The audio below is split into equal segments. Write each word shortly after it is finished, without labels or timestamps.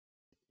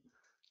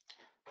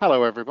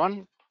Hello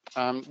everyone,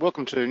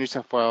 welcome to New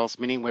South Wales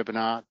mini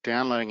webinar,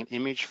 downloading an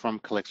image from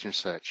Collection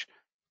Search.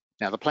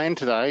 Now the plan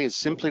today is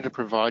simply to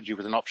provide you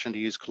with an option to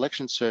use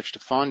Collection Search to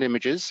find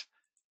images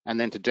and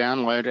then to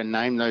download and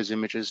name those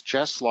images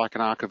just like an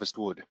archivist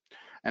would.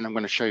 And I'm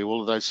going to show you all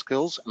of those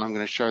skills, and I'm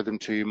going to show them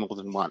to you more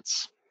than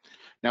once.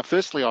 Now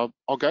firstly, I'll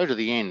go to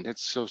the end.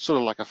 It's sort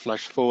of like a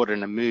flash forward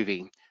in a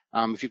movie.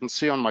 If you can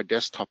see on my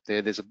desktop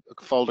there's a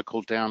folder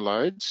called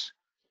Downloads.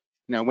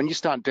 Now when you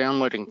start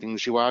downloading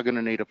things, you are going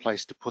to need a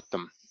place to put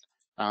them.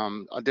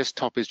 A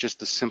desktop is just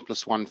the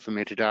simplest one for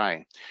me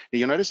today. Now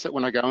you'll notice that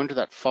when I go into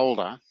that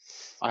folder,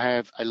 I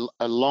have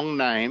a long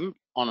name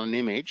on an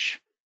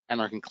image,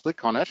 and I can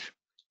click on it,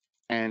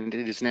 and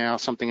it is now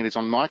something that is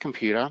on my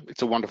computer.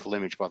 It's a wonderful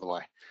image, by the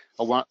way,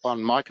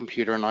 on my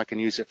computer, and I can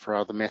use it for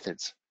other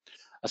methods.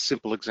 A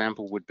simple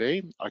example would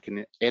be I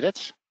can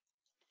edit,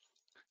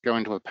 go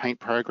into a paint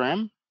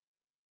program.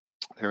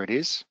 There it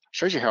is.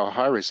 Shows you how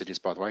high res it is,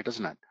 by the way,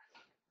 doesn't it?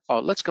 Oh,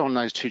 let's go on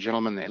those two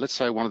gentlemen there. Let's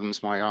say one of them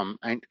is my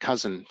aunt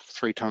cousin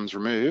 3 times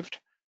removed.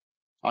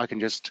 I can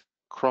just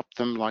crop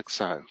them like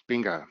so,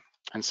 bingo.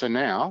 And so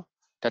now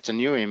that's a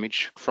new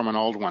image from an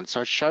old one.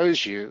 So it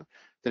shows you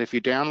that if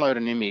you download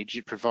an image,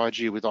 it provides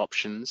you with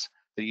options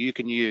that you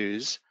can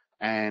use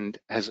and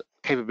has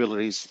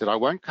capabilities that I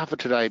won't cover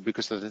today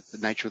because of the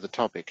nature of the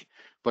topic,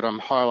 but I'm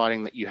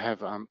highlighting that you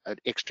have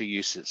extra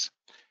uses.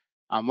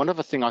 One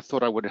other thing I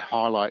thought I would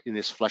highlight in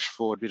this flash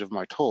forward bit of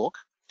my talk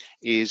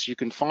is you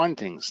can find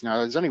things. Now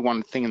there's only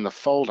one thing in the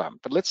folder,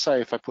 but let's say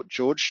if I put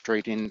George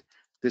Street in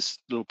this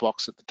little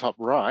box at the top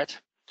right,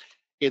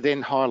 it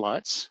then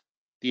highlights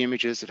the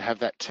images that have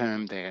that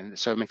term there, and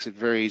so it makes it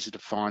very easy to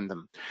find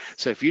them.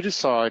 So if you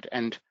decide,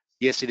 and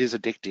yes, it is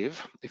addictive,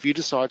 if you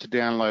decide to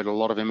download a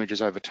lot of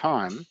images over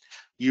time,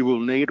 you will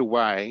need a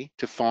way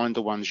to find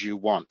the ones you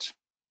want.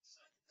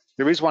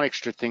 There is one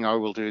extra thing I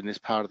will do in this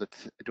part of the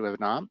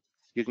webinar.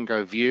 You can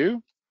go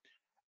View,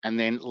 and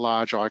then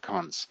large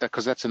icons,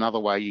 because that's another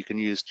way you can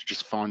use to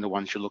just find the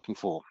ones you're looking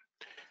for.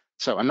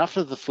 So enough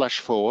of the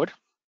flash forward.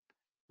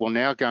 We're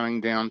now going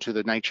down to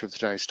the nature of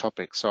today's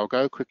topic. So I'll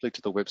go quickly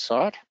to the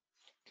website.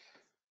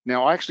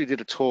 Now I actually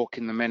did a talk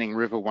in the Manning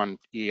River one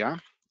year,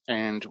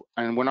 and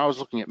when I was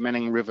looking at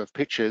Manning River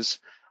pictures,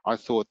 I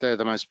thought they're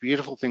the most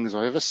beautiful things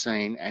I've ever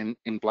seen, and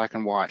in black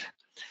and white.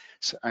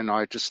 So, and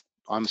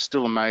I'm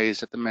still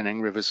amazed at the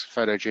Manning River's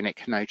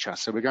photogenic nature.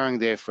 So we're going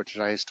there for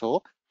today's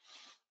talk.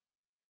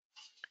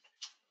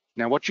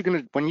 Now,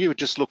 when you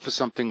just look for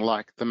something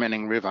like the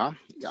Manning River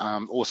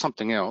or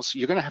something else,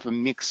 you're going to have a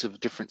mix of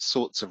different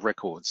sorts of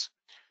records.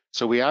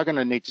 So we are going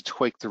to need to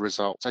tweak the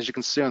results. As you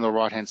can see on the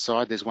right-hand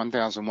side, there's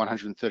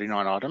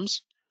 1,139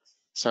 items.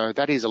 So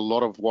that is a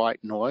lot of white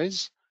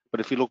noise. But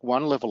if you look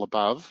one level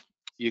above,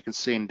 you can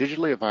see in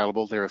digitally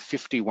available, there are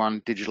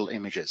 51 digital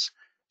images.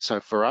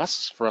 So for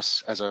us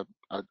as a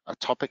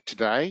topic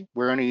today,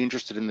 we're only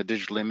interested in the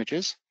digital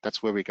images.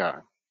 That's where we go.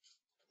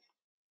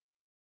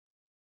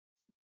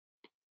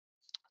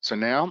 So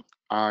now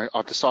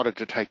I've decided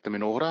to take them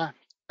in order.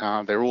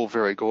 They're all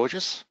very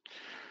gorgeous,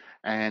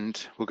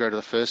 and we'll go to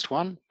the first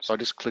one. So I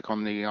just click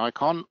on the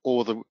icon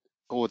or the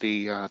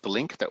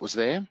link that was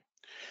there.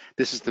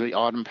 This is the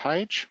item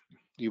page.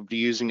 You'll be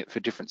using it for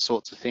different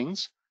sorts of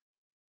things.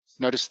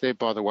 Notice there,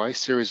 by the way,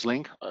 series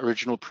link,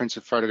 original prints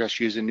of photographs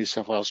used in New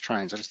South Wales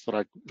trains. I just thought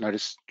I'd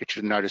get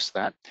you to notice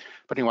that.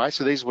 But anyway,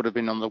 so these would have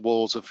been on the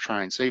walls of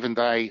trains. Even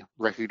they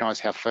recognise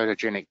how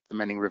photogenic the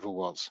Manning River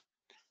was.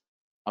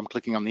 I'm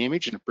clicking on the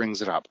image and it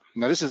brings it up.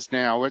 Now this is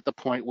now at the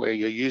point where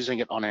you're using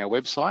it on our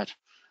website,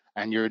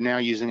 and you're now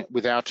using it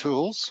with our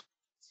tools.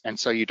 And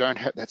so you don't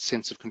have that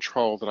sense of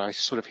control that I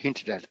sort of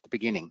hinted at the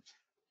beginning.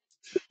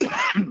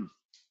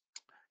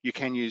 You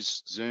can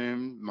use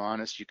zoom,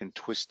 minus, you can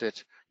twist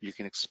it, you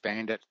can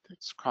expand it.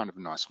 It's kind of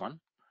a nice one.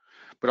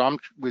 But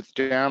with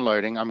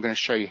downloading, I'm going to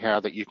show you how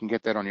that you can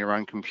get that on your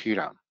own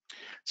computer.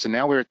 So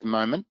now we're at the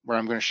moment where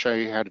I'm going to show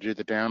you how to do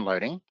the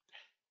downloading.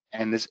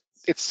 And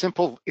it's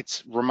simple,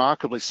 it's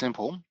remarkably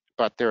simple,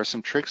 but there are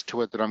some tricks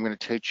to it that I'm going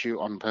to teach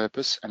you on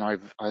purpose, and I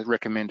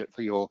recommend it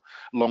for your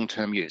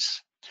long-term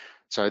use.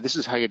 So this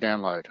is how you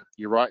download.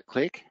 You right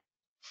click,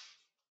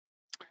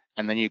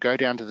 and then you go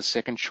down to the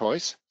second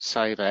choice,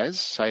 save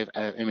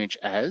image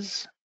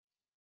as.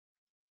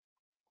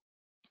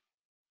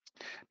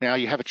 Now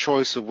you have a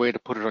choice of where to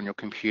put it on your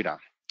computer.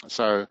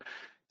 So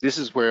this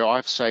is where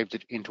I've saved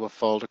it into a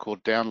folder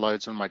called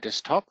Downloads on my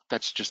desktop.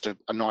 That's just a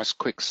nice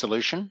quick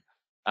solution.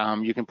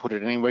 You can put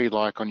it anywhere you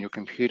like on your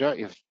computer,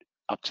 if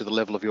up to the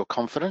level of your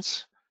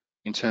confidence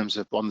in terms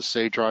of on the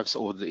C drives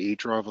or the E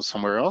drive or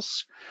somewhere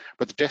else.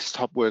 But the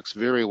desktop works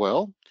very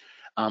well.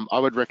 I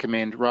would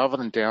recommend, rather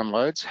than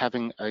downloads,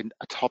 having a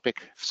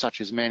topic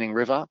such as Manning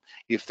River,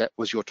 if that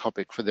was your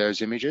topic for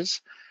those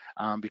images,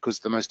 because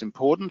the most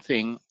important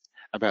thing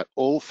about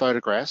all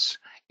photographs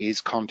is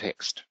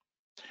context.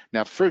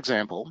 Now, for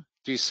example,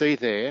 do you see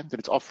there that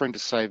it's offering to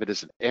save it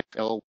as an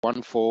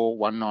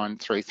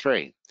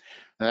FL141933?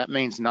 Now that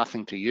means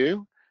nothing to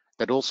you.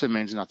 That also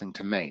means nothing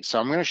to me. So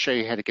I'm going to show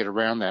you how to get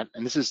around that.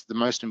 And this is the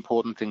most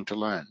important thing to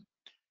learn.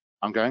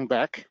 I'm going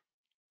back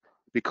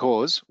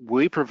because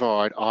we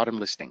provide item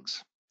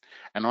listings.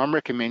 And I'm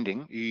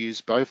recommending you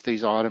use both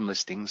these item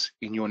listings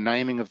in your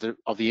naming of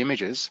the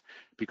images,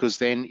 because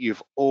then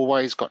you've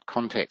always got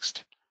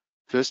context.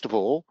 First of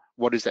all,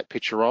 what is that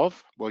picture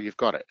of? Well, you've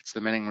got it. It's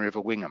the Manning River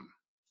Wingham.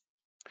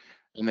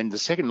 And then the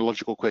second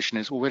logical question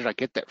is, well, where did I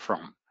get that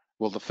from?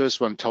 Well, the first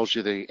one tells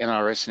you the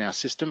NRS in our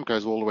system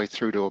goes all the way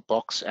through to a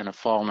box and a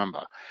file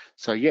number.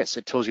 So yes,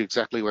 it tells you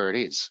exactly where it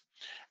is.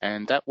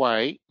 And that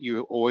way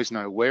you always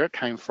know where it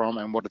came from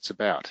and what it's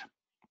about.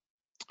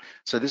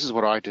 So this is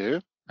what I do,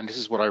 and this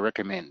is what I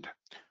recommend.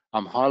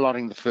 I'm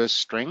highlighting the first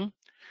string,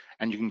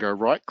 and you can go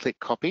right click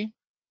copy.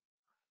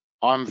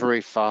 I'm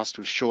very fast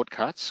with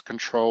shortcuts.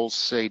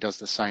 Control-C does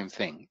the same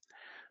thing.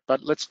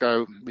 But let's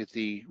go with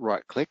the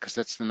right click, because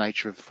that's the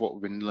nature of what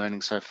we've been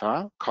learning so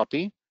far.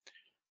 Copy,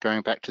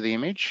 going back to the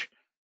image.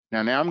 Now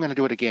I'm going to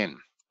do it again.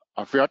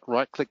 I've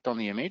right clicked on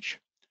the image.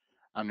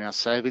 I'm now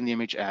saving the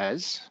image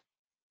as,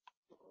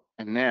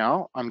 and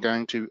now I'm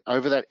going to,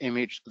 over that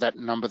image, that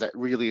number that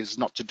really is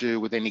not to do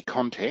with any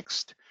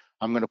context,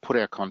 I'm going to put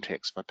our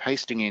context by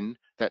pasting in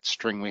that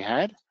string we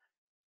had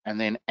and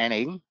then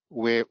adding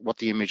what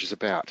the image is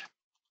about.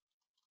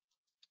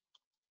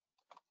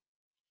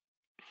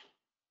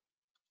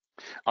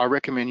 I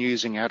recommend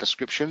using our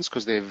descriptions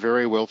because they're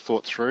very well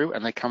thought through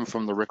and they come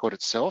from the record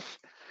itself.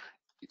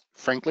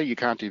 Frankly, you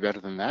can't do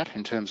better than that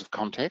in terms of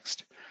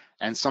context.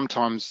 And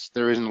sometimes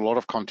there isn't a lot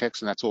of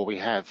context and that's all we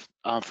have.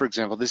 For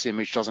example, this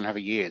image doesn't have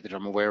a year that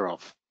I'm aware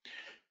of.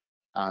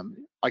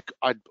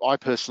 I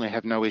personally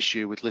have no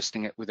issue with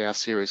listing it with our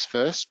series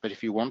first, but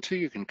if you want to,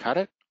 you can cut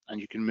it and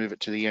you can move it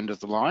to the end of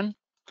the line.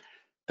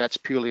 That's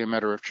purely a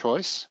matter of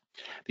choice.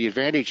 The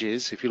advantage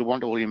is if you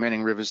want all your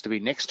Manning Rivers to be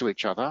next to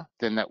each other,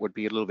 then that would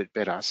be a little bit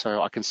better.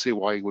 So I can see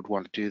why you would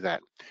want to do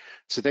that.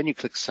 So then you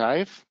click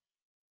save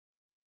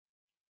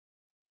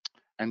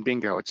and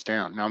bingo, it's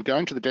down. Now I'm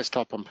going to the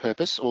desktop on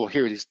purpose, or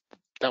here it is.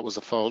 That was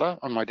a folder.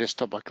 On my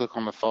desktop, I click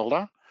on the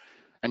folder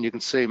and you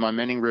can see my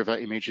Manning River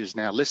image is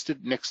now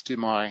listed next to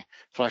my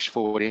flash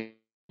forward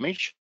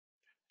image.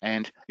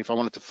 And if I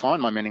wanted to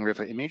find my Manning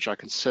River image, I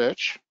can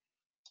search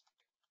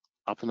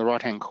up in the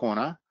right-hand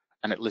corner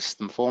and it lists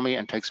them for me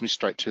and takes me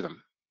straight to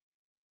them.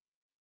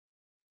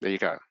 There you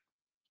go.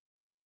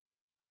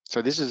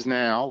 So this is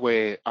now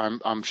where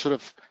I'm sort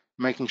of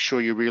making sure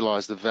you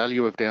realize the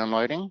value of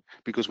downloading,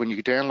 because when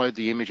you download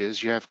the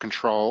images, you have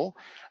control,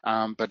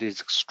 but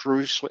it's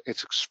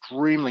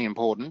extremely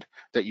important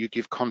that you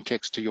give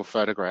context to your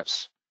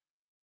photographs.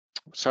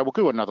 So we'll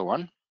do another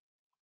one.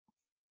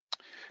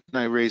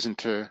 No reason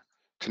to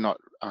not,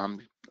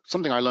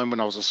 something I learned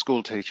when I was a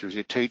school teacher is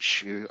you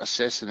teach, you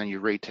assess, and then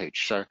you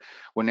reteach. So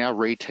we're now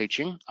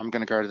reteaching. I'm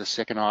going to go to the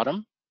second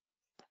item.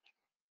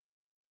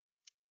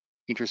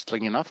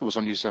 Interestingly enough, it was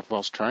on New South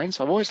Wales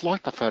trains. I've always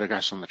liked the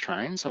photographs on the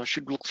trains, so I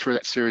should look through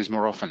that series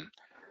more often.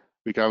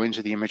 We go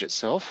into the image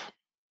itself.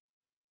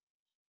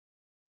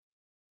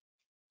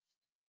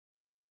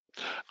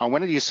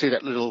 Whenever you see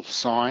that little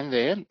sign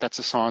there, that's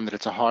a sign that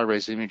it's a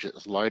high-res image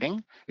that's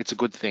loading. It's a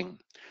good thing.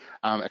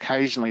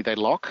 Occasionally they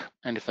lock,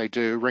 and if they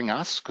do, ring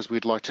us, because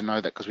we'd like to know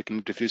that, because we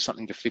can do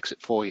something to fix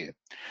it for you.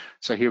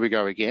 So here we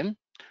go again,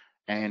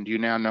 and you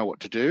now know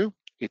what to do.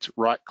 It's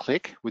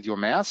right-click with your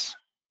mouse.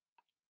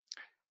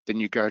 Then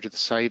you go to the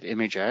Save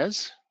Image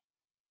As.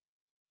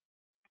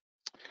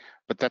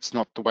 But that's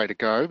not the way to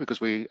go, because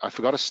I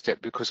forgot a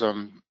step because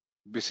I'm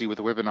busy with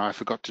the webinar. I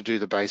forgot to do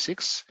the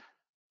basics.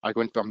 I'm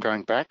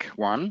going back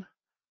one.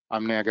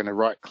 I'm now going to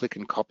right-click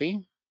and copy.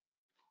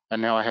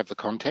 And now I have the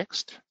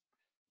context.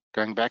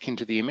 Going back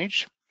into the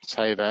image,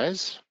 Save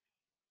As.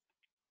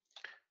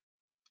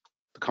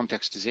 The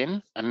context is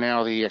in, and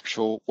now the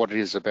actual, what it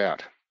is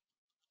about.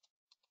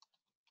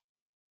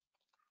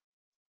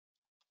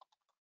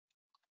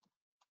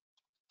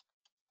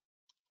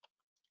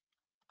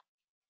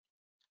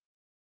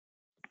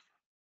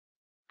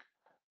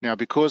 Now,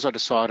 because I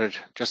decided,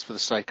 just for the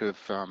sake of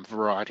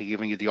variety,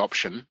 giving you the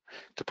option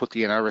to put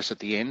the NRS at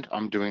the end,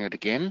 I'm doing it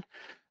again,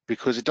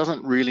 because it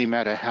doesn't really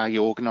matter how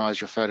you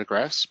organize your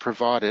photographs,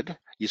 provided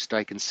you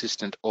stay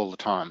consistent all the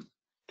time.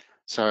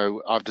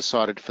 So I've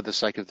decided, for the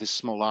sake of this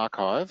small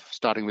archive,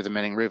 starting with the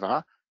Manning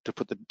River, to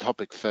put the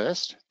topic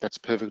first. That's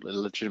a perfectly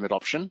legitimate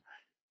option.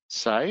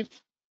 Save,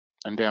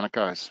 and down it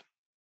goes.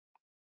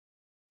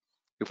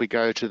 If we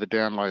go to the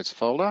downloads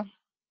folder,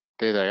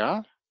 there they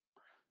are.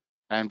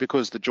 And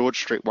because the George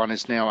Street one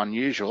is now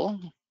unusual,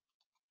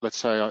 let's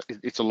say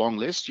it's a long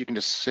list, you can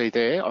just see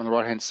there on the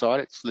right-hand side,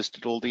 it's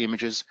listed all the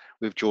images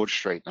with George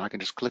Street. And I can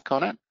just click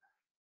on it,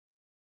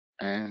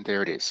 and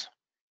there it is.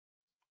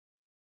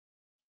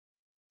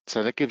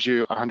 So that gives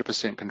you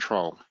 100%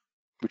 control,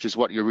 which is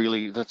what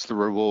that's the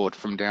reward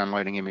from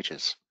downloading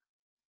images.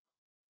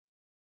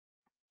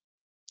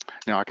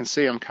 Now I can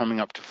see I'm coming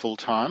up to full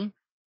time,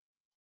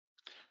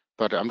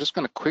 but I'm just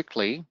going to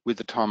quickly, with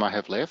the time I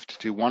have left,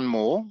 do one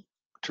more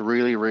to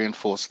really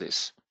reinforce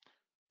this.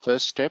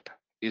 First step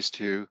is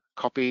to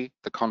copy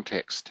the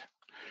context.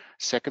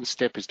 Second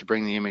step is to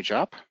bring the image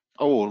up.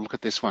 Oh, look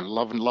at this one,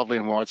 lovely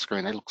in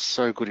widescreen. They look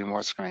so good in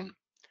widescreen.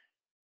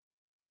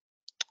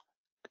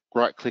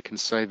 right click and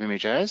save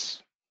image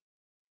as.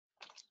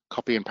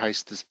 Copy and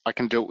paste this. I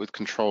can do it with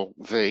Control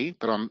V,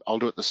 but I'll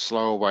do it the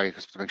slower way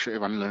to make sure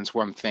everyone learns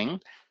one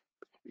thing.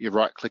 You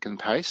right click and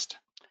paste.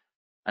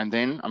 And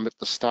then I'm at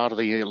the start of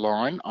the year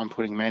line, I'm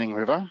putting Manning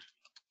River,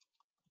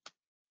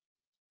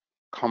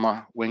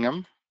 comma,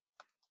 Wingham,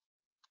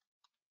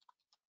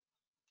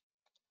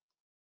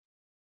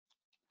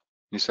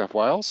 New South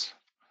Wales.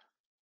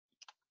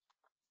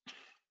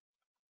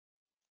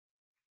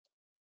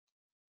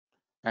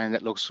 And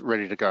that looks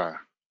ready to go.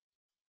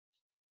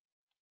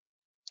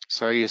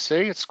 So you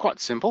see, it's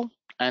quite simple.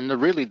 And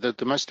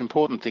the most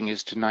important thing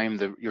is to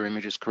name your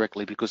images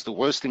correctly, because the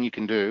worst thing you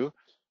can do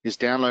is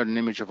download an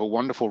image of a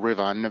wonderful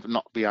river and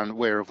not be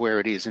unaware of where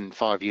it is in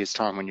 5 years'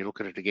 time when you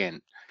look at it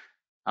again.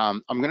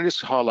 I'm going to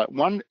just highlight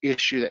one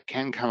issue that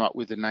can come up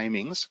with the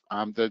namings.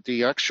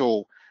 The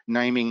actual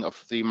naming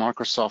of the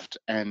Microsoft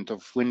and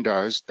of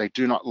Windows, they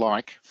do not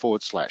like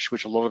 /,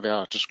 which a lot of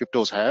our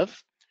descriptors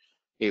have.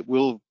 It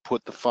will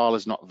put the file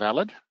as not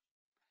valid.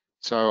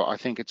 So I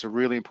think it's a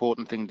really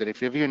important thing that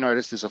if ever you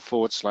notice there's a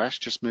 /,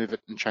 just move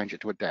it and change it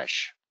to a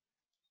dash.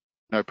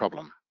 No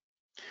problem.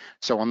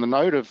 So on the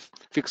note of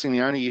fixing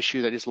the only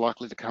issue that is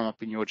likely to come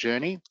up in your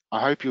journey,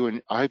 I hope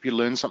you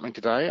learned something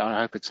today.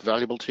 I hope it's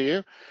valuable to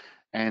you.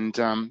 And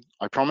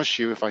I promise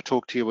you, if I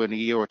talk to you in a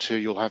year or two,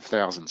 you'll have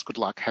thousands. Good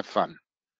luck, have fun.